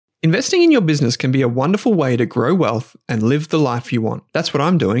Investing in your business can be a wonderful way to grow wealth and live the life you want. That's what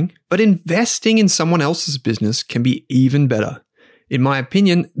I'm doing. But investing in someone else's business can be even better. In my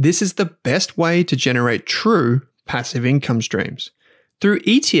opinion, this is the best way to generate true passive income streams. Through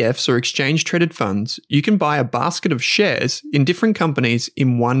ETFs or exchange-traded funds, you can buy a basket of shares in different companies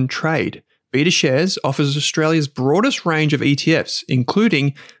in one trade. BetaShares offers Australia's broadest range of ETFs,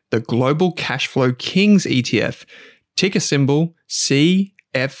 including the Global Cashflow Kings ETF, ticker symbol CFLO,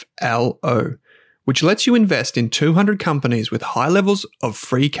 which lets you invest in 200 companies with high levels of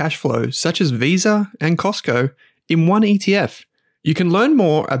free cash flow, such as Visa and Costco, in one ETF. You can learn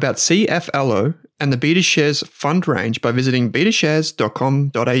more about CFLO and the BetaShares fund range by visiting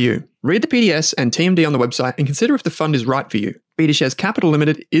betashares.com.au. Read the PDS and TMD on the website and consider if the fund is right for you. BetaShares Capital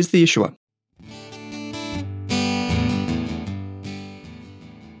Limited is the issuer.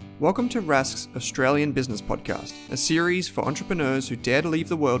 Welcome to Rask's Australian Business Podcast, a series for entrepreneurs who dare to leave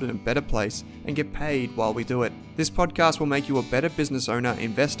the world in a better place and get paid while we do it. This podcast will make you a better business owner,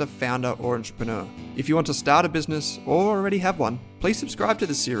 investor, founder, or entrepreneur. If you want to start a business or already have one, please subscribe to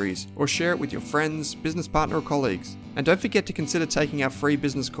the series or share it with your friends, business partner, or colleagues. And don't forget to consider taking our free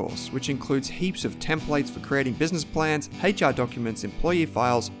business course, which includes heaps of templates for creating business plans, HR documents, employee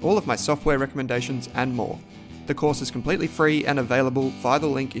files, all of my software recommendations, and more. The course is completely free and available via the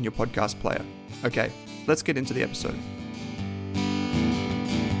link in your podcast player. Okay, let's get into the episode.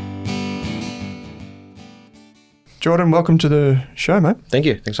 Jordan, welcome to the show, mate. Thank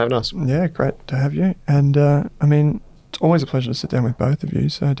you. Thanks for having us. Yeah, great to have you. And it's always a pleasure to sit down with both of you.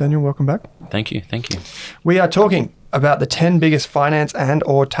 So Daniel, welcome back. Thank you. We are talking about the 10 biggest finance and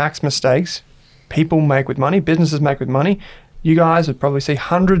or tax mistakes people make with money, businesses make with money. You guys would probably see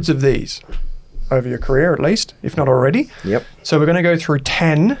hundreds of these over your career, at least, if not already. Yep. So we're going to go through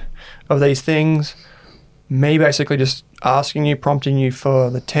 10 of these things, me basically just asking you, prompting you for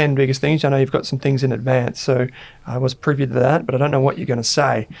the 10 biggest things. I know you've got some things in advance, so I was privy to that, but I don't know what you're going to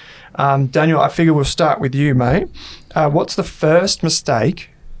say. Daniel, I figure we'll start with you, mate. What's the first mistake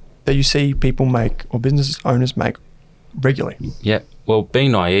that you see people make or business owners make regularly? Yeah, well,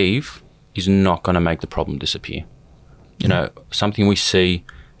 being naive is not going to make the problem disappear. You know, something we see,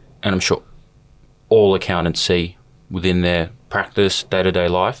 and I'm sure all accountants see within their practice, day-to-day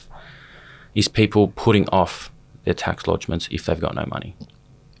life, is people putting off their tax lodgements if they've got no money.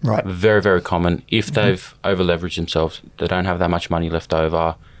 Right. Very, very common. If they've over-leveraged themselves, they don't have that much money left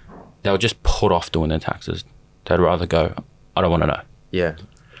over, they'll just put off doing their taxes. They'd rather go, I don't want to know. Yeah.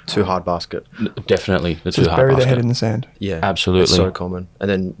 Too hard basket. Definitely. The too Just hard bury basket. their head in the sand. Yeah. Absolutely. It's so common. And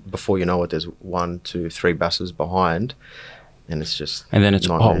then before you know it, there's 1, 2, 3 basses behind. And it's just And then it's,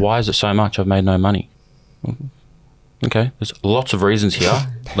 nightmare. why is it so much? I've made no money. Okay, there's lots of reasons here.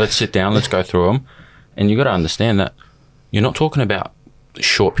 Let's sit down, let's go through them. And you got to understand that you're not talking about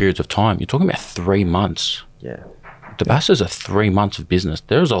short periods of time. You're talking about 3 months. Yeah. The basses are 3 months of business.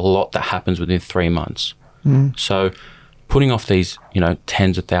 There's a lot that happens within 3 months. So putting off these,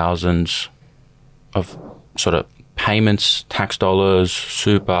 tens of thousands of sort of payments, tax dollars,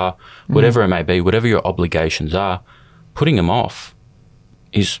 super, whatever it may be, whatever your obligations are, putting them off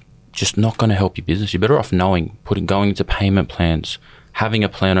is just not going to help your business. You're better off knowing, going into payment plans, having a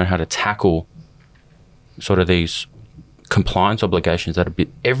plan on how to tackle sort of these compliance obligations that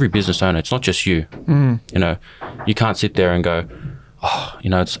every business owner, it's not just you. You can't sit there and go,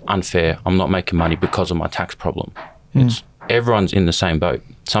 it's unfair. I'm not making money because of my tax problem. It's everyone's in the same boat.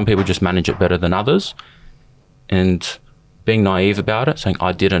 Some people just manage it better than others. And being naive about it, saying,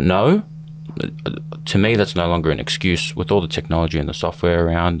 I didn't know, to me, that's no longer an excuse. With all the technology and the software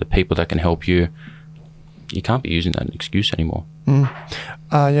around, the people that can help you, you can't be using that as an excuse anymore. When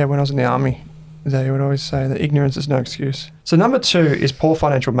I was in the army, they would always say that ignorance is no excuse. So number 2 is poor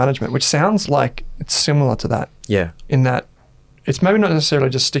financial management, which sounds like it's similar to that. Yeah. In that it's maybe not necessarily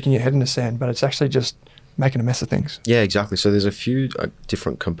just sticking your head in the sand, but it's actually just making a mess of things. Yeah, exactly. So there's a few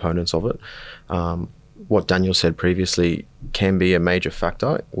different components of it. What Daniel said previously can be a major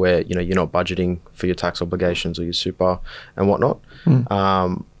factor where, you're not budgeting for your tax obligations or your super and whatnot,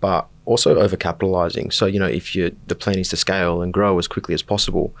 but also overcapitalizing. So, if the plan is to scale and grow as quickly as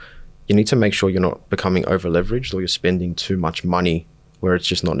possible, you need to make sure you're not becoming over leveraged or you're spending too much money where it's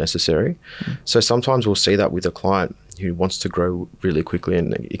just not necessary. So sometimes we'll see that with a client who wants to grow really quickly,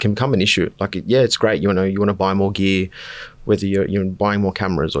 and it can become an issue. Like, it's great, you want to buy more gear, whether you're buying more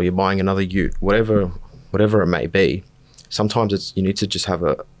cameras or you're buying another ute, whatever it may be. Sometimes you need to just have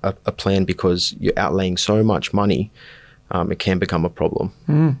a plan because you're outlaying so much money, it can become a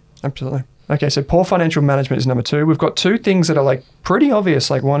problem. Absolutely. Okay, so poor financial management is number 2. We've got 2 things that are like pretty obvious.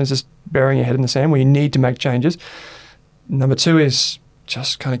 Like one is just burying your head in the sand where you need to make changes. Number 2 is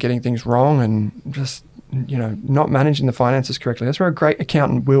just kind of getting things wrong and just, not managing the finances correctly. That's where a great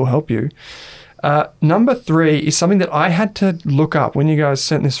accountant will help you. Number 3 is something that I had to look up when you guys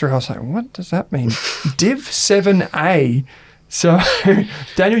sent this through. I was like, what does that mean? Div 7A. So,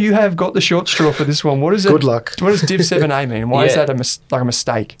 Daniel, you have got the short straw for this one. What is it? Good luck. What does Div 7A mean? Why is that a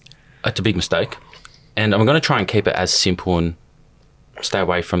mistake? It's a big mistake. And I'm going to try and keep it as simple and stay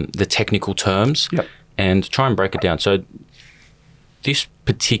away from the technical terms and try and break it down. So this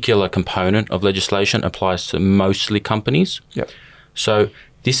particular component of legislation applies to mostly companies. Yep. So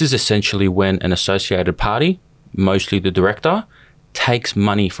this is essentially when an associated party, mostly the director, takes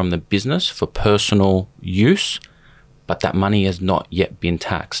money from the business for personal use, but that money has not yet been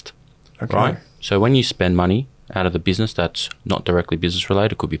taxed, right? So when you spend money out of the business that's not directly business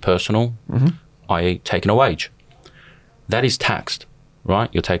related, could be personal, i.e. taking a wage. That is taxed, right?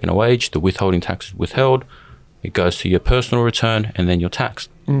 You're taking a wage, the withholding tax is withheld, it goes to your personal return, and then you're taxed.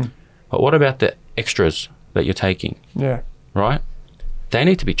 But what about the extras that you're taking? Yeah. Right? They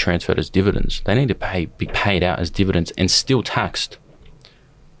need to be transferred as dividends. They need to be paid out as dividends and still taxed.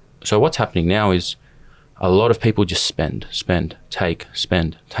 So what's happening now is a lot of people just spend, take,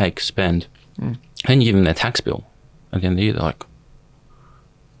 spend. And you give them their tax bill. And then they're like,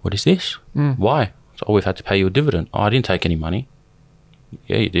 what is this? Why? So we've had to pay you a dividend. Oh, I didn't take any money.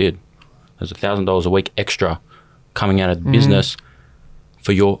 Yeah, you did. There's $1,000 a week extra coming out of the business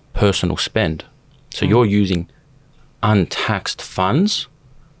for your personal spend. So you're using untaxed funds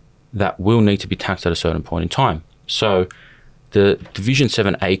that will need to be taxed at a certain point in time. So the Division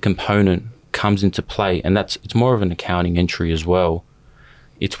 7A component comes into play, and it's more of an accounting entry as well.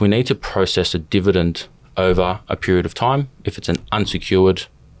 We need to process a dividend over a period of time. If it's an unsecured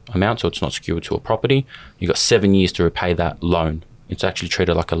amount, so it's not secured to a property, you've got 7 years to repay that loan. It's actually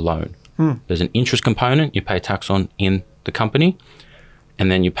treated like a loan. There's an interest component you pay tax on in the company, and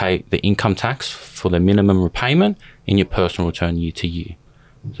then you pay the income tax for the minimum repayment in your personal return year to year.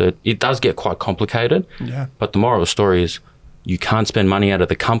 So it does get quite complicated, but the moral of the story is you can't spend money out of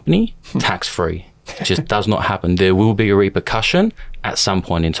the company tax-free. It just does not happen. There will be a repercussion at some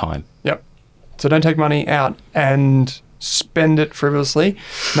point in time. Yep. So don't take money out and spend it frivolously.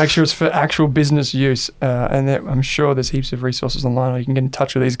 Make sure it's for actual business use. And I'm sure there's heaps of resources online, or you can get in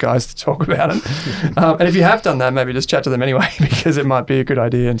touch with these guys to talk about it. And if you have done that, maybe just chat to them anyway, because it might be a good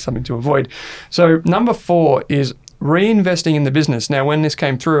idea and something to avoid. So number 4 is reinvesting in the business. Now, when this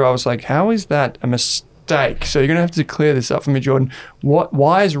came through, I was like, how is that a mistake? So you're going to have to clear this up for me, Jordan.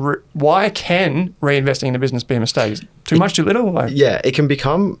 Why can reinvesting in a business be a mistake? Is it too much, too little? Yeah, it can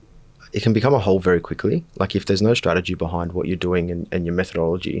become a hole very quickly. Like if there's no strategy behind what you're doing and your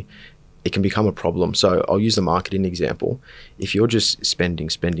methodology, it can become a problem. So I'll use the marketing example. If you're just spending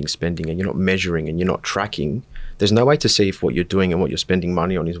and you're not measuring and you're not tracking, there's no way to see if what you're doing and what you're spending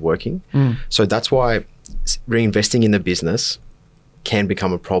money on is working. So that's why reinvesting in the business can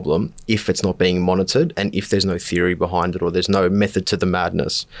become a problem if it's not being monitored and if there's no theory behind it or there's no method to the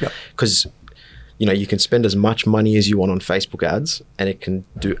madness. Because you can spend as much money as you want on Facebook ads and it can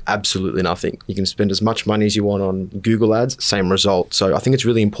do absolutely nothing. You can spend as much money as you want on Google ads, same result. So I think it's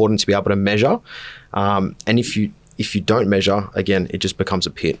really important to be able to measure. And if you don't measure, again, it just becomes a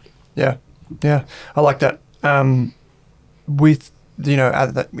pit. Yeah. I like that. In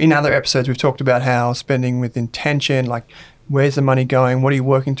other episodes, we've talked about how spending with intention, like where's the money going? What are you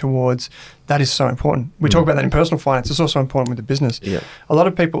working towards? That is so important. We talk about that in personal finance. It's also important with the business. Yeah. A lot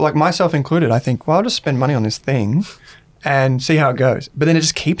of people, like myself included, I think, well, I'll just spend money on this thing and see how it goes. But then it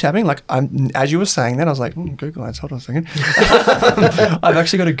just keeps happening. Like as you were saying that, I was like, Google ads, hold on a second. I've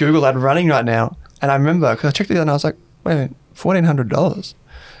actually got a Google ad running right now. And I remember, because I checked the other and I was like, wait a minute, $1,400.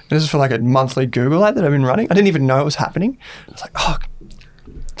 And this is for like a monthly Google ad that I've been running. I didn't even know it was happening. I was like, oh,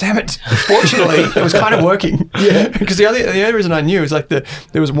 damn it. Fortunately, it was kind of working. Yeah. Because the only reason I knew is like there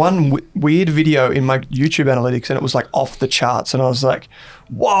was one weird video in my YouTube analytics and it was like off the charts. And I was like,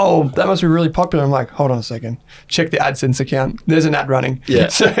 whoa, that must be really popular. I'm like, hold on a second. Check the AdSense account. There's an ad running. Yeah.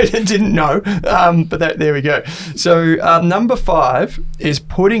 So I didn't know. But there we go. So number 5 is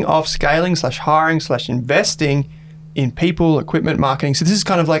putting off scaling / hiring / investing in people, equipment, marketing. So this is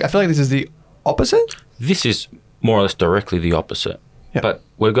kind of like, I feel like this is the opposite. This is more or less directly the opposite. Yep. But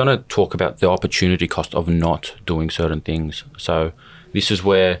we're going to talk about the opportunity cost of not doing certain things. So this is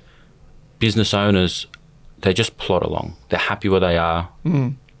where business owners, they just plod along. They're happy where they are.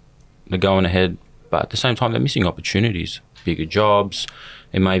 They're going ahead, but at the same time, they're missing opportunities, bigger jobs.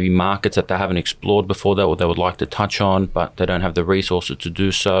 It may be markets that they haven't explored before that or they would like to touch on, but they don't have the resources to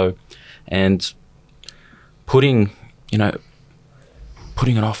do so. And putting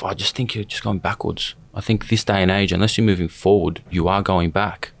it off, I just think you're just going backwards. I think this day and age, unless you're moving forward, you are going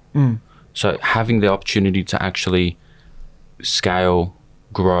back. So having the opportunity to actually scale,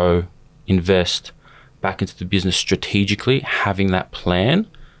 grow, invest back into the business strategically, having that plan,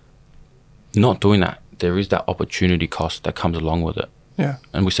 not doing that, there is that opportunity cost that comes along with it. Yeah.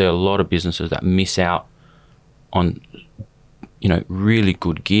 And we see a lot of businesses that miss out on, really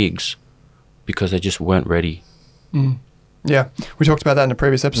good gigs because they just weren't ready. Yeah. We talked about that in a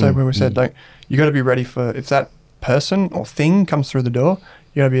previous episode where we said, you got to be ready for, if that person or thing comes through the door,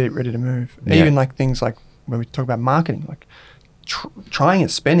 you got to be ready to move. Yeah. Even like things like when we talk about marketing, like trying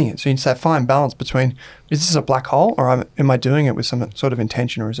it, spending it. So it's that fine balance between, is this a black hole or am I doing it with some sort of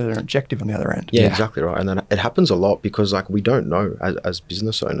intention, or is it an objective on the other end? Yeah, exactly right. And then it happens a lot because we don't know as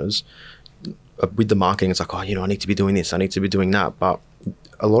business owners with the marketing. It's like, I need to be doing this, I need to be doing that. But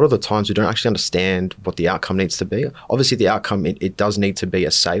a lot of the times we don't actually understand what the outcome needs to be. Obviously the outcome, it does need to be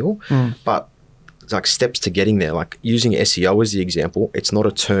a sale, but it's like steps to getting there. Like using SEO as the example, it's not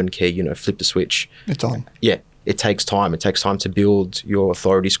a turnkey, flip the switch. It's on. Yeah. It takes time. It takes time to build your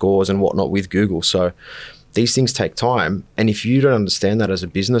authority scores and whatnot with Google. So these things take time. And if you don't understand that as a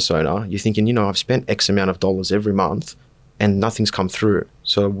business owner, you're thinking, I've spent X amount of dollars every month and nothing's come through.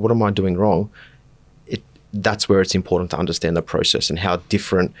 So what am I doing wrong? That's where it's important to understand the process and how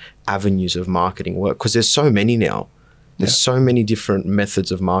different avenues of marketing work. Because there's so many now. There's so many different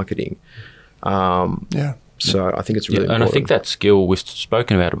methods of marketing. So I think it's really important. And I think that skill, we've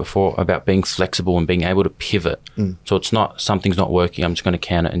spoken about it before, about being flexible and being able to pivot. So it's not, something's not working, I'm just going to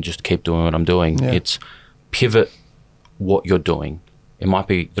can it and just keep doing what I'm doing. Yeah. It's pivot what you're doing. It might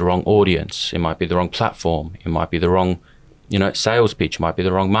be the wrong audience. It might be the wrong platform. It might be the wrong, sales pitch. It might be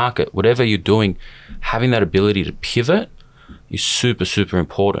the wrong market. Whatever you're doing, having that ability to pivot is super, super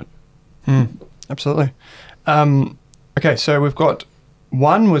important. Absolutely. Okay, so we've got,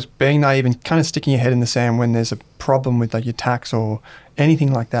 one was being naive and kind of sticking your head in the sand when there's a problem with like your tax or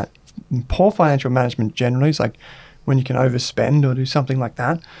anything like that. And poor financial management generally is like when you can overspend or do something like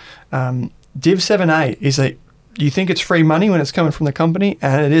that. Div 7A is you think it's free money when it's coming from the company,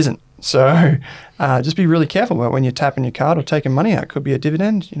 and it isn't. So just be really careful about when you're tapping your card or taking money out. Could be a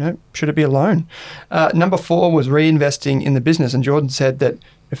dividend, should it be a loan? Number 4 was reinvesting in the business. And Jordan said that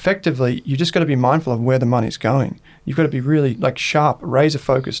effectively, you just got to be mindful of where the money's going. You've got to be really sharp, razor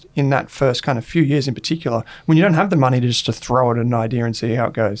focused in that first kind of few years in particular, when you don't have the money to throw at an idea and see how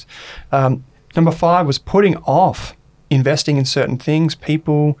it goes. Number 5 was putting off investing in certain things,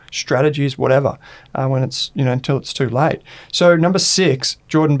 people, strategies, whatever, when it's, until it's too late. So number 6,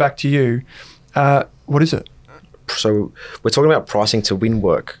 Jordan, back to you. What is it? So we're talking about pricing to win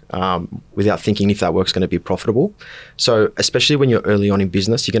work without thinking if that work's going to be profitable. So especially when you're early on in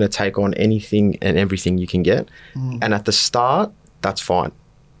business, you're going to take on anything and everything you can get. And at the start, that's fine.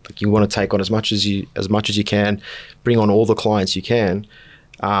 You want to take on as much as you can, bring on all the clients you can.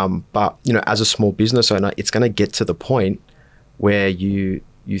 But as a small business owner, it's going to get to the point where you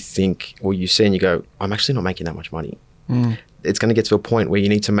think, or you see and you go, I'm actually not making that much money. It's going to get to a point where you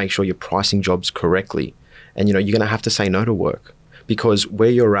need to make sure you're pricing jobs correctly. And, you're going to have to say no to work, because where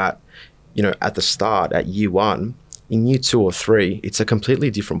you're at, at the start, at year 1, in year 2 or 3, it's a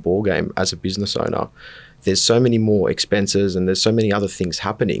completely different ballgame as a business owner. There's so many more expenses and there's so many other things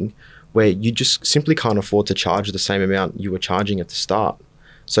happening where you just simply can't afford to charge the same amount you were charging at the start.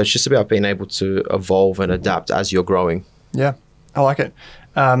 So it's just about being able to evolve and adapt as you're growing. Yeah, I like it.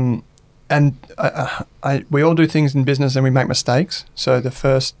 And we all do things in business and we make mistakes. So the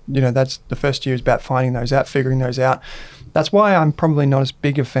first, that's the first year is about finding those out, figuring those out. That's why I'm probably not as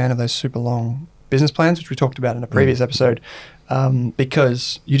big a fan of those super long business plans, which we talked about in a previous episode,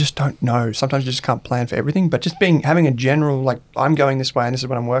 because you just don't know. Sometimes you just can't plan for everything. But just having a general, I'm going this way and this is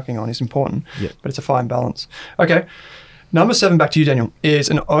what I'm working on is important. Yeah. But it's a fine balance. Okay. Number 7, back to you, Daniel, is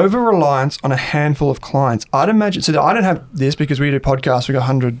an over-reliance on a handful of clients. I'd imagine, so I don't have this because we do podcasts, we've got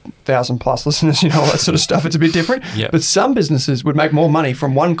 100,000 plus listeners, all that sort of stuff. It's a bit different. Yep. But some businesses would make more money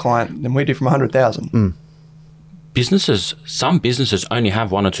from one client than we do from 100,000. Some businesses only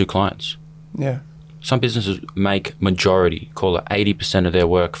have 1 or 2 clients. Yeah. Some businesses make majority, call it 80% of their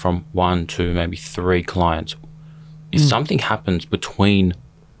work from 1 to maybe 3 clients. If something happens between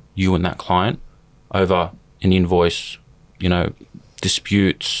you and that client over an invoice,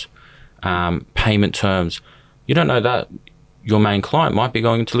 disputes, payment terms, you don't know that your main client might be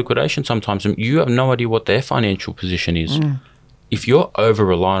going into liquidation sometimes, and you have no idea what their financial position is. If you're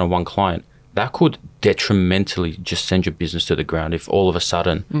over-reliant on one client, that could detrimentally just send your business to the ground. If all of a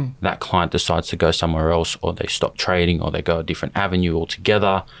sudden that client decides to go somewhere else, or they stop trading, or they go a different avenue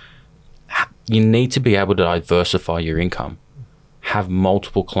altogether, you need to be able to diversify your income. Have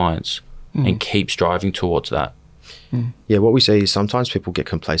multiple clients. and keeps driving towards that. Yeah, what we see is sometimes people get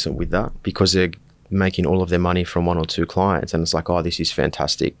complacent with that because they're making all of their money from one or two clients, and it's like, oh, this is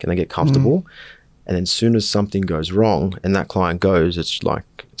fantastic, and they get comfortable. And then as soon as something goes wrong and that client goes, it's like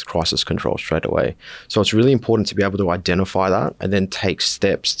it's crisis control straight away. So it's really important to be able to identify that and then take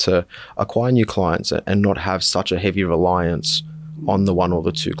steps to acquire new clients and not have such a heavy reliance on the one or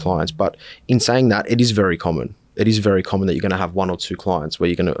the two clients. But in saying that, it is very common. It is very common that you're going to have one or two clients where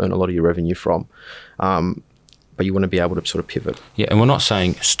you're going to earn a lot of your revenue from. But you want to be able to sort of pivot. Yeah, and we're not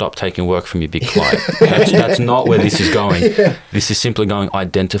saying stop taking work from your big client. That's not where this is going. Yeah. This is simply going,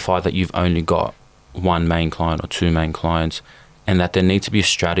 identify that you've only got one main client or two main clients, and that there needs to be a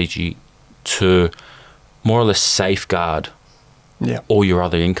strategy to more or less safeguard all your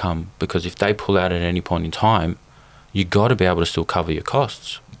other income. Because if they pull out at any point in time, you got to be able to still cover your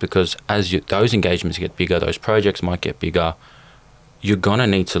costs. Because as those engagements get bigger, those projects might get bigger, you're going to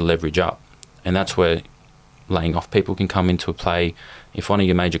need to leverage up. And that's where laying off people can come into play. If one of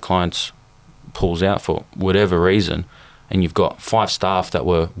your major clients pulls out for whatever reason, and you've got 5 staff that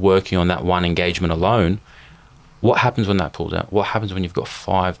were working on that one engagement alone, what happens when that pulls out? What happens when you've got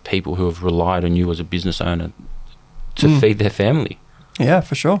 5 people who have relied on you as a business owner to feed their family? Yeah,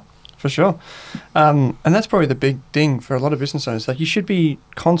 for sure. For sure. And that's probably the big thing for a lot of business owners. Like, you should be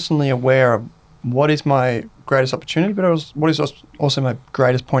constantly aware of what is my greatest opportunity, but what is also my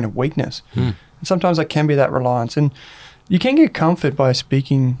greatest point of weakness. And sometimes that can be that reliance. And you can get comfort by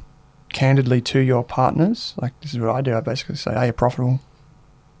speaking candidly to your partners. Like, this is what I do. I basically say, are you profitable?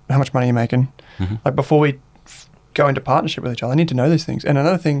 How much money are you making? Like, before we go into partnership with each other, I need to know these things. And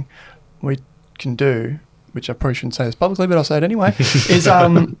another thing we can do, which I probably shouldn't say this publicly, but I'll say it anyway, is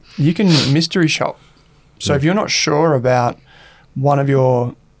you can mystery shop. So if you're not sure about one of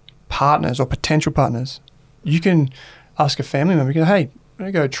your partners or potential partners, you can ask a family member, go, hey, I'm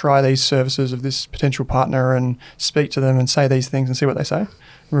going to go try these services of this potential partner and speak to them and say these things and see what they say and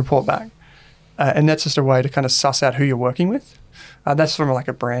report back. And that's just a way to kind of suss out who you're working with. That's from like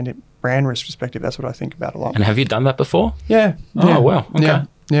a brand risk perspective. That's what I think about a lot. And have you done that before? Yeah. Oh, wow. Okay.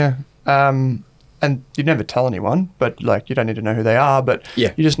 Yeah. And you'd never tell anyone, but like, you don't need to know who they are, but you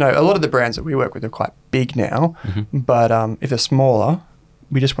just know a lot of the brands that we work with are quite big now, but if they're smaller,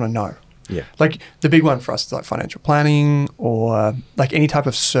 we just want to know. Yeah. Like, the big one for us is like financial planning or like any type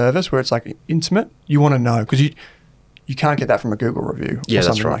of service where it's like intimate. You want to know, because you can't get that from a Google review or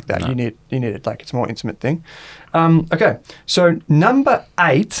something like that. No. You need it, like, it's a more intimate thing. Okay. So number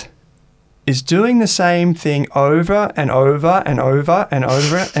 8 is doing the same thing over and over and over and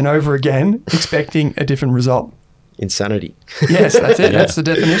over and over again, expecting a different result. Insanity. Yes, that's it. That's the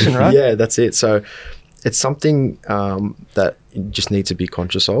definition, right? Yeah, that's it. So it's something that you just need to be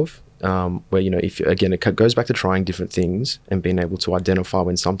conscious of, where, again, it goes back to trying different things and being able to identify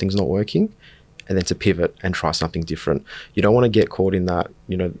when something's not working and then to pivot and try something different. You don't want to get caught in that,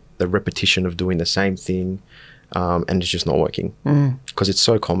 the repetition of doing the same thing and it's just not working because it's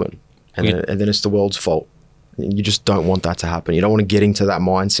so common. And then it's the world's fault. You just don't want that to happen. You don't want to get into that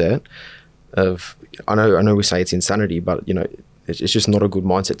mindset of, I know we say it's insanity, but it's just not a good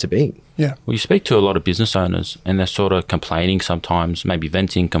mindset to be in. Yeah. Well, you speak to a lot of business owners and they're sort of complaining sometimes, maybe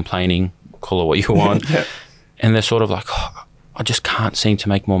venting, complaining, call it what you want. And they're sort of like, oh, I just can't seem to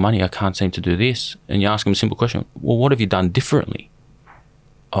make more money. I can't seem to do this. And you ask them a simple question. Well, what have you done differently?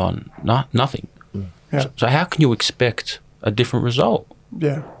 Oh, nothing. Yeah. So how can you expect a different result?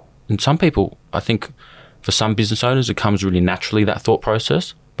 Yeah. And some people, I think for some business owners, it comes really naturally, that thought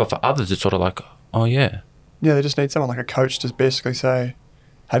process. But for others, it's sort of like, oh, yeah. Yeah, they just need someone like a coach to basically say,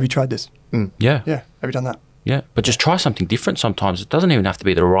 have you tried this? Yeah. Yeah. Have you done that? Yeah. But just try something different sometimes. It doesn't even have to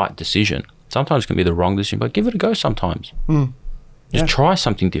be the right decision. Sometimes it can be the wrong decision, but give it a go sometimes. Just try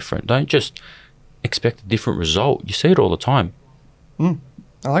something different. Don't just expect a different result. You see it all the time. I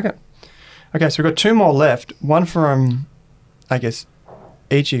like it. Okay, so we've got 2 more left. One from, I guess,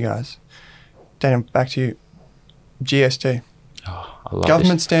 each of you guys. Daniel, back to you. GST. Oh, I love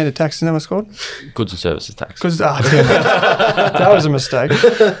Government this. Standard Tax, isn't that what it's called? Goods and Services Tax. That was a mistake.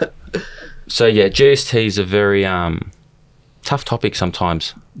 So yeah, GST is a very tough topic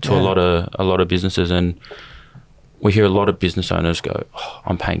sometimes to a lot of businesses, and we hear a lot of business owners go, oh,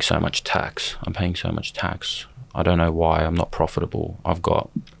 I'm paying so much tax. I don't know why. I'm not profitable. I've got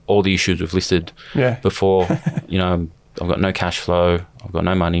all the issues we've listed before. I've got no cash flow. I've got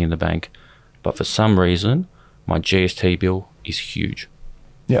no money in the bank. But for some reason, my GST bill is huge.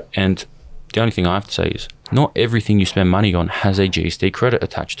 Yep. And the only thing I have to say is not everything you spend money on has a GST credit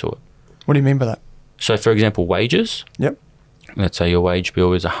attached to it. What do you mean by that? So, for example, wages. Yep. Let's say your wage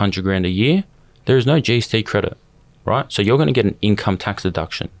bill is $100,000 a year. There is no GST credit, right? So you're going to get an income tax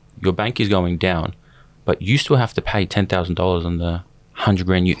deduction. your bank is going down, but you still have to pay $10,000 on the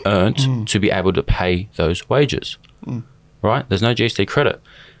 $100,000 you earned to be able to pay those wages, right? There's no GST credit.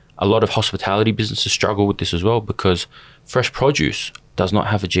 A lot of hospitality businesses struggle with this as well because fresh produce does not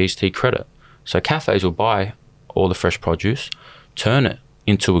have a GST credit. So cafes will buy all the fresh produce, turn it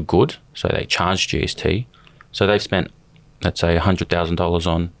into a good, so they charge GST. So they've spent, let's say, $100,000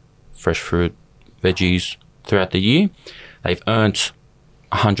 on fresh fruit, veggies throughout the year. They've earned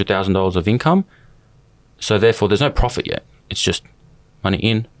 $100,000 of income. So therefore, there's no profit yet. It's just money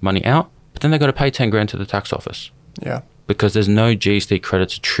in, money out. But then they've got to pay $10,000 to the tax office. Yeah. Because there's no GST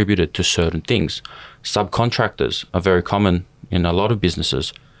credits attributed to certain things. Subcontractors are very common in a lot of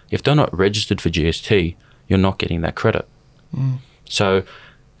businesses. If they're not registered for GST, you're not getting that credit. So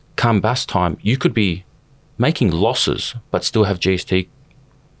come BAS time, you could be making losses but still have GST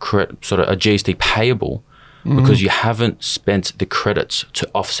sort of a GST payable because you haven't spent the credits to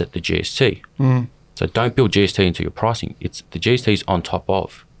offset the GST. So don't build GST into your pricing. It's the GST is on top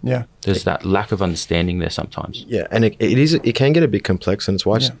of. Yeah. There's that lack of understanding there sometimes. Yeah, and it can get a bit complex, and it's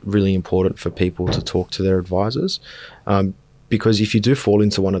why it's really important for people to talk to their advisors, because if you do fall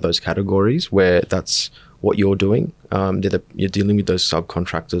into one of those categories where that's what you're doing, you're dealing with those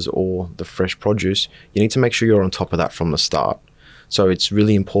subcontractors or the fresh produce, you need to make sure you're on top of that from the start. So it's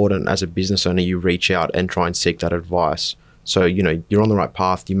really important as a business owner you reach out and try and seek that advice. So, you're on the right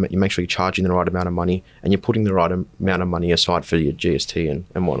path, you make sure you're charging the right amount of money and you're putting the right amount of money aside for your GST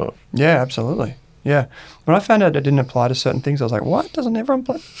and whatnot. Yeah, absolutely. Yeah. When I found out it didn't apply to certain things, I was like, what? Doesn't everyone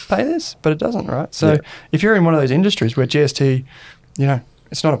pay this? But it doesn't, right? So if you're in one of those industries where GST,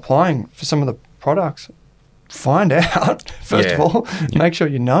 it's not applying for some of the products, find out, first of all, make sure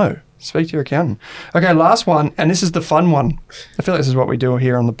you know. Speak to your accountant. Okay, last one, and this is the fun one. I feel like this is what we do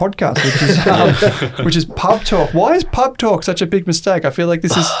here on the podcast, which is pub talk. Why is pub talk such a big mistake? I feel like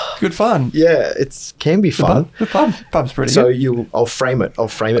this is good fun. Yeah, it can be fun. The pub's pretty so good. I'll frame it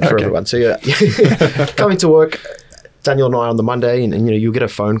for everyone. So coming to work, Daniel and I on the Monday, and you'll get a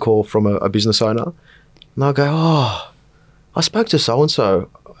phone call from a business owner, and I'll go, I spoke to so and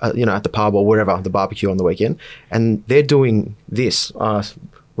so, at the pub or wherever, the barbecue on the weekend, and they're doing this.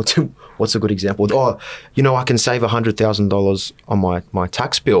 What's a good example? I can save $100,000 on my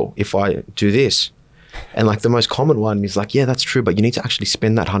tax bill if I do this. And like the most common one is like, yeah, that's true, but you need to actually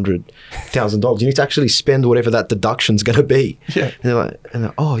spend that $100,000. You need to actually spend whatever that deduction's going to be. Yeah. And they're like,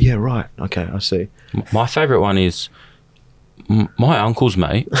 oh yeah, right. Okay, I see. My favorite one is my uncle's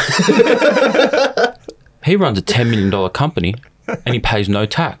mate. He runs a $10 million company and he pays no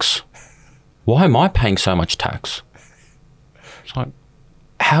tax. Why am I paying so much tax? It's like,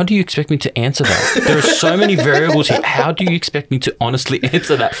 how do you expect me to answer that? There are so many variables here. How do you expect me to honestly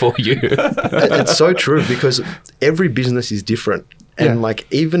answer that for you? It's so true because every business is different. And like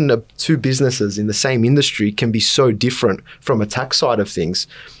even two businesses in the same industry can be so different from a tax side of things.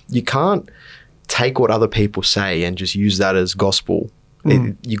 You can't take what other people say and just use that as gospel.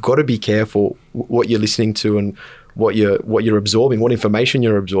 You've got to be careful what you're listening to and what you're absorbing, what information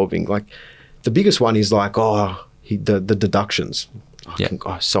you're absorbing. Like the biggest one is like, the deductions.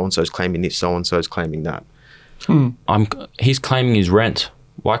 So-and-so's claiming this, so-and-so's claiming that. He's claiming his rent.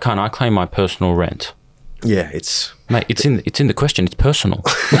 Why can't I claim my personal rent? Yeah, Mate, it's in the question. It's personal.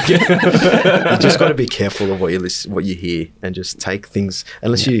 You just got to be careful of what you hear and just take things,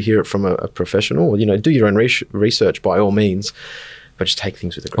 unless you hear it from a professional, do your own research by all means, but just take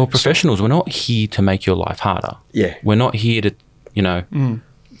things with a grain of salt. Professionals, we're not here to make your life harder. Yeah. We're not here to,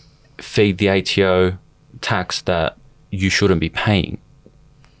 feed the ATO tax that you shouldn't be paying.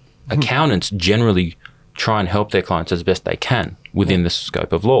 Accountants generally try and help their clients as best they can within the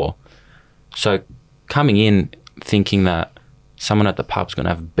scope of law. So coming in thinking that someone at the pub's going to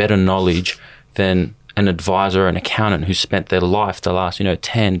have better knowledge than an advisor, an accountant who's spent their life, the last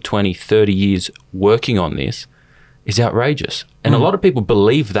 10, 20, 30 years working on this is outrageous. And a lot of people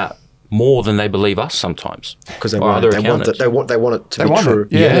believe that more than they believe us sometimes. Because they want it to be true.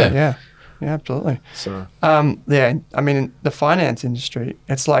 Yeah, absolutely. So, I mean, in the finance industry,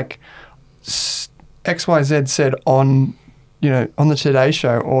 it's like XYZ said on the Today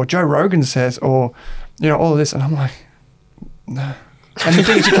Show, or Joe Rogan says, or, all of this. And I'm like, no. And the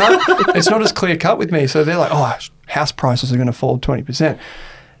thing is, it's not as clear cut with me. So they're like, house prices are going to fall 20%.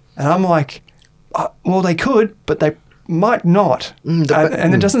 And I'm like, well, they could, but they might not. And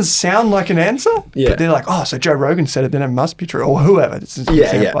it doesn't sound like an answer. Yeah. But they're like, so Joe Rogan said it, then it must be true, or whoever. I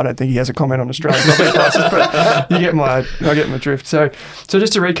don't think he has a comment on Australian property prices, but I get my drift. So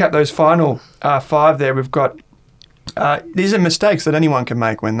just to recap those final 5 there, we've got these are mistakes that anyone can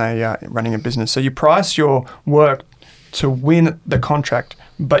make when they are running a business. So you price your work to win the contract,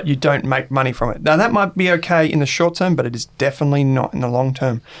 but you don't make money from it. Now, that might be okay in the short term, but it is definitely not in the long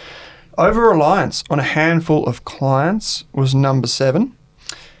term. Over-reliance on a handful of clients was number 7.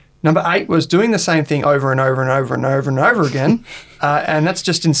 Number 8 was doing the same thing over and over and over and over and over again, and that's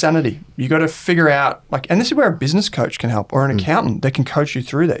just insanity. You got to figure out, and this is where a business coach can help, or an accountant that can coach you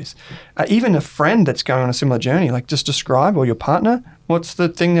through these. Even a friend that's going on a similar journey, just describe, or your partner, what's the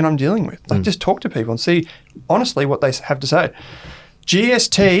thing that I'm dealing with? Just talk to people and see honestly what they have to say.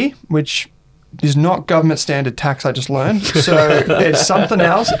 GST, which is not government standard tax, I just learned. So it's something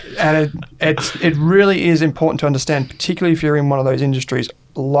else, and it really is important to understand, particularly if you're in one of those industries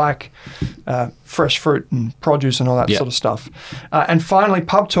like fresh fruit and produce and all that sort of stuff. And finally,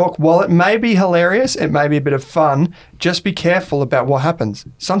 pub talk. While it may be hilarious, it may be a bit of fun, just be careful about what happens.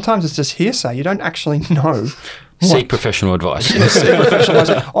 Sometimes it's just hearsay. You don't actually know. Seek professional advice. Seek professional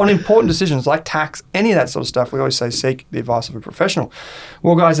advice on important decisions like tax, any of that sort of stuff. We always say seek the advice of a professional.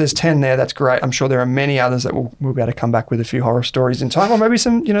 Well, guys, there's 10 there. That's great. I'm sure there are many others that we'll be able to come back with a few horror stories in time, or maybe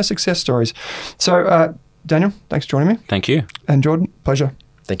some success stories. So, Daniel, thanks for joining me. Thank you. And Jordan, pleasure.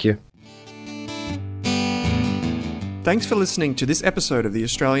 Thank you. Thanks for listening to this episode of the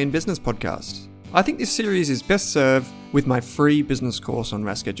Australian Business Podcast. I think this series is best served with my free business course on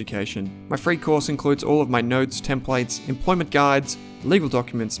Rask Education. My free course includes all of my notes, templates, employment guides, legal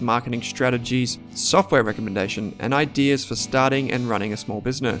documents, marketing strategies, software recommendation, and ideas for starting and running a small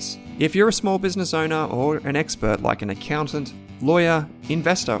business. If you're a small business owner or an expert like an accountant, lawyer,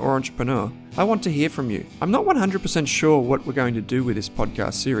 investor, or entrepreneur, I want to hear from you. I'm not 100% sure what we're going to do with this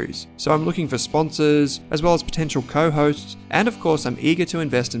podcast series, so I'm looking for sponsors, as well as potential co-hosts, and of course I'm eager to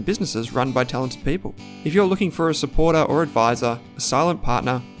invest in businesses run by talented people. If you're looking for a supporter or advisor, a silent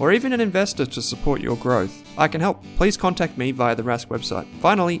partner, or even an investor to support your growth, I can help. Please contact me via the Rask website.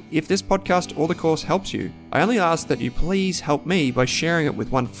 Finally, if this podcast or the course helps you, I only ask that you please help me by sharing it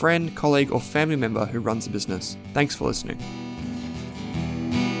with one friend, colleague, or family member who runs a business. Thanks for listening.